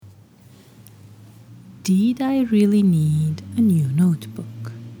Did I really need a new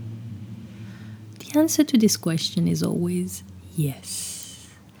notebook? The answer to this question is always yes,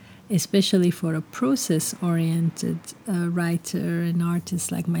 especially for a process-oriented writer and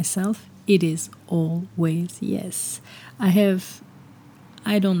artist like myself. It is always yes.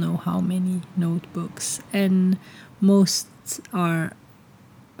 I don't know how many notebooks, and most are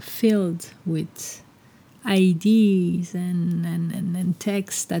filled with ideas and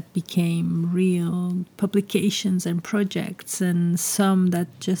texts that became real publications and projects, and some that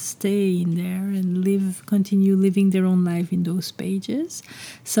just stay in there and continue living their own life in those pages.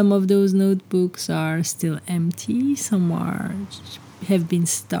 Some of those notebooks are still empty, some have been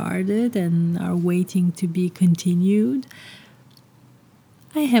started and are waiting to be continued.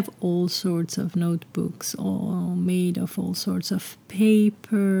 I have all sorts of notebooks, all made of all sorts of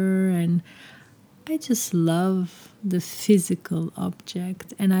paper, and I just love the physical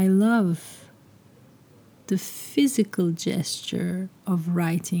object, and I love the physical gesture of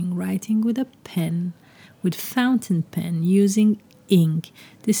writing with a pen, with fountain pen, using ink.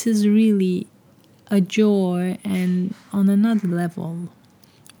 This is really a joy and on another level,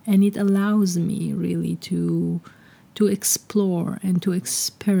 and it allows me really to explore and to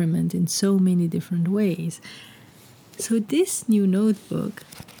experiment in so many different ways. So this new notebook,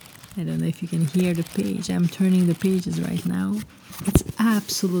 I don't know if you can hear the page. I'm turning the pages right now. It's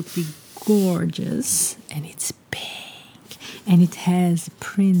absolutely gorgeous, and it's pink, and it has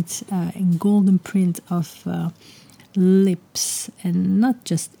print, golden print of lips, and not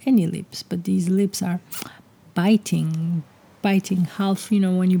just any lips, but these lips are biting half.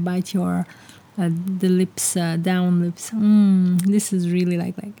 When you bite your the lips, down lips. This is really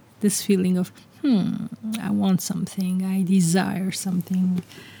like this feeling of I want something, I desire something.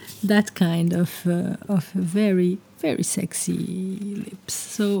 That kind of very, very sexy lips.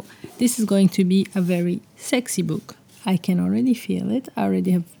 So this is going to be a very sexy book. I can already feel it. I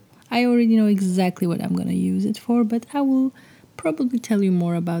already know exactly what I'm going to use it for, but I will probably tell you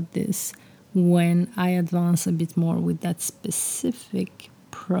more about this when I advance a bit more with that specific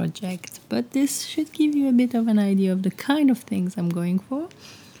project. But this should give you a bit of an idea of the kind of things I'm going for.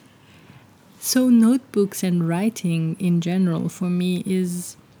 So notebooks and writing in general for me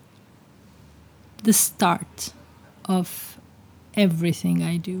is the start of everything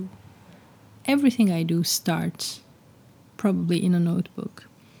I do. Everything I do starts probably in a notebook.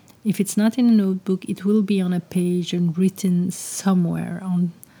 If it's not in a notebook, it will be on a page and written somewhere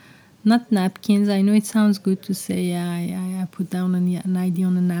on, not napkins. I know it sounds good to say, I put down an idea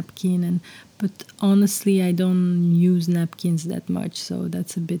on a napkin, but honestly, I don't use napkins that much, so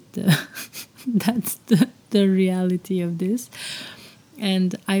that's a bit, that's the reality of this.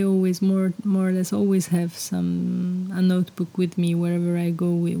 And I always more or less always have a notebook with me wherever I go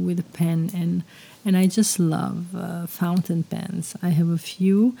with a pen, and I just love fountain pens. I have a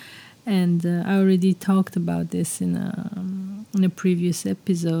few, and I already talked about this in a previous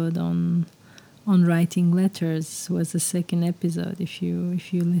episode on writing letters. Was the second episode if you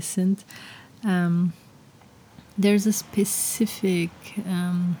listened. There's a specific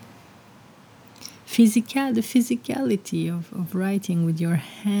the physicality of writing with your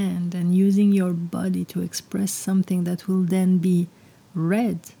hand and using your body to express something that will then be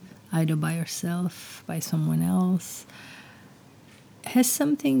read either by yourself, by someone else, has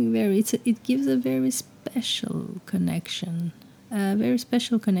something it gives a very special connection,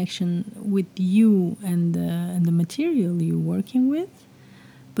 with you and the material you're working with,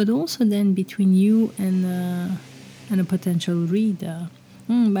 but also then between you and a potential reader.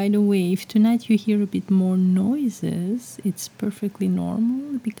 By the way, if tonight you hear a bit more noises, it's perfectly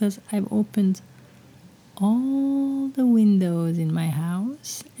normal because I've opened all the windows in my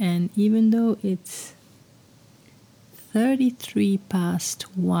house, and even though it's 33 past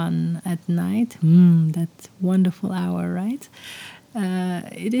 1 at night, that wonderful hour, right?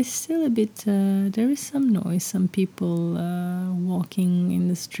 It is still a bit, there is some noise, some people walking in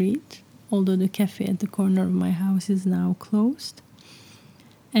the street, although the cafe at the corner of my house is now closed.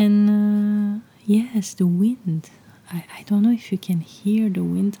 And yes, the wind. I don't know if you can hear the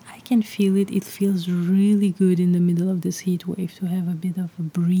wind. I can feel it. It feels really good in the middle of this heat wave to have a bit of a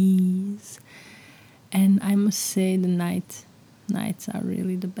breeze. And I must say the nights are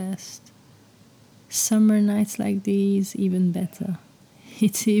really the best. Summer nights like these, even better.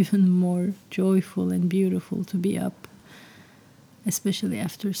 It's even more joyful and beautiful to be up, especially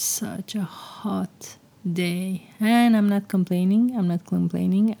after such a hot day. And I'm not complaining.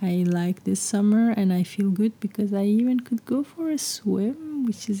 I like this summer and I feel good because I even could go for a swim,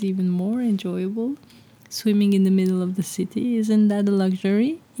 which is even more enjoyable. Swimming in the middle of the city, isn't that a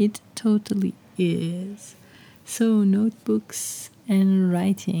luxury? It totally is. So notebooks and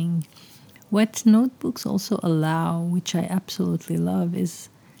writing. What notebooks also allow, which I absolutely love, is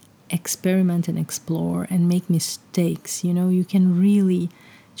experiment and explore and make mistakes. You can really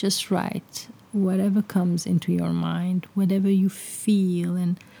just write whatever comes into your mind, whatever you feel.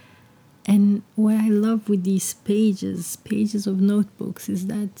 And what I love with these pages of notebooks, is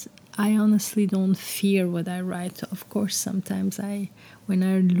that I honestly don't fear what I write. Of course, sometimes when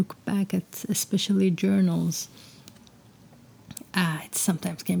I look back at especially journals, it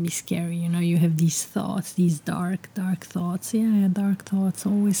sometimes can be scary. You have these thoughts, these dark thoughts. Yeah, dark thoughts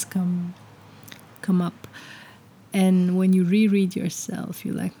always come up. And when you reread yourself,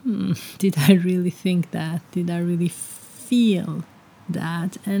 you're like, did I really think that? Did I really feel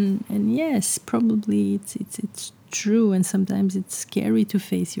that? And yes, probably it's true. And sometimes it's scary to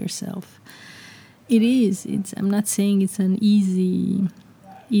face yourself. It is. I'm not saying it's an easy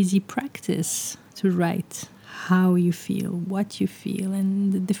practice to write how you feel, what you feel,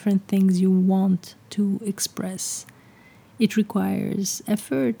 and the different things you want to express. It requires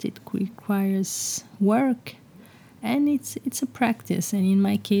effort, it requires work, and it's a practice. And in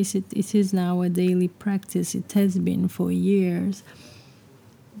my case, it is now a daily practice. It has been for years.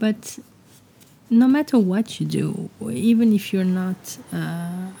 But no matter what you do, even if you're not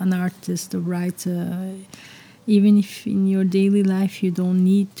an artist, a writer, even if in your daily life you don't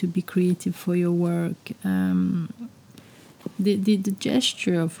need to be creative for your work, the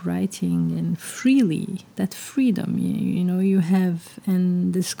gesture of writing and freely, that freedom you have,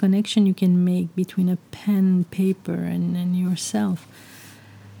 and this connection you can make between a pen, paper, and yourself,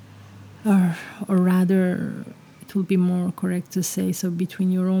 or rather, it will be more correct to say so,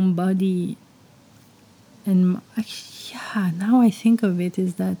 between your own body and now I think of it,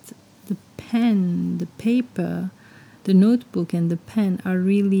 is that the pen, the paper, the notebook, and the pen are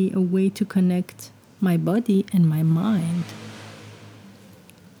really a way to connect my body and my mind.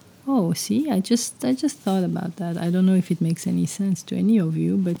 Oh, see, I just thought about that. I don't know if it makes any sense to any of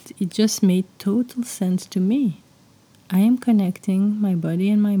you, but it just made total sense to me. I am connecting my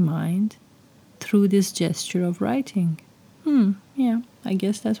body and my mind through this gesture of writing. Yeah, I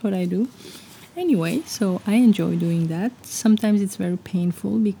guess that's what I do. Anyway, so I enjoy doing that. Sometimes it's very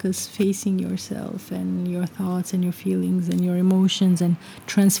painful, because facing yourself and your thoughts and your feelings and your emotions and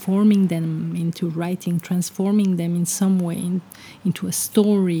transforming them into writing, transforming them in some way into a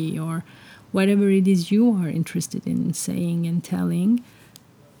story or whatever it is you are interested in saying and telling,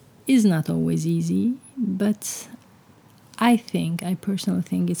 is not always easy. But I personally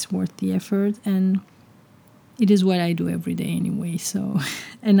think it's worth the effort, and it is what I do every day anyway. So,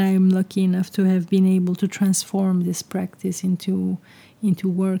 and I am lucky enough to have been able to transform this practice into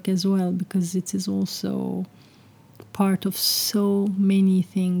work as well, because it is also part of so many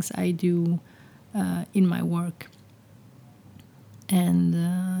things I do in my work. And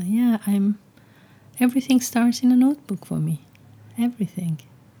everything starts in a notebook for me. Everything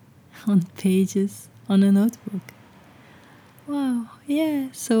on pages on a notebook. Wow, yeah.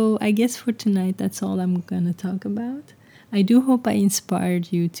 So I guess for tonight, that's all I'm going to talk about. I do hope I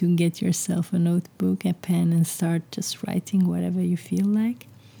inspired you to get yourself a notebook, a pen, and start just writing whatever you feel like.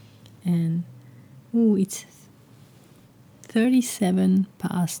 And, it's 37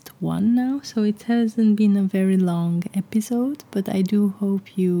 past 1 now, so it hasn't been a very long episode, but I do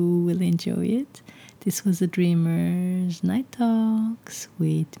hope you will enjoy it. This was the Dreamers Night Talks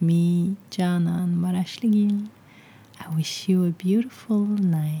with me, Canan Marashligin. I wish you a beautiful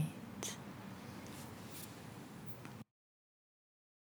night.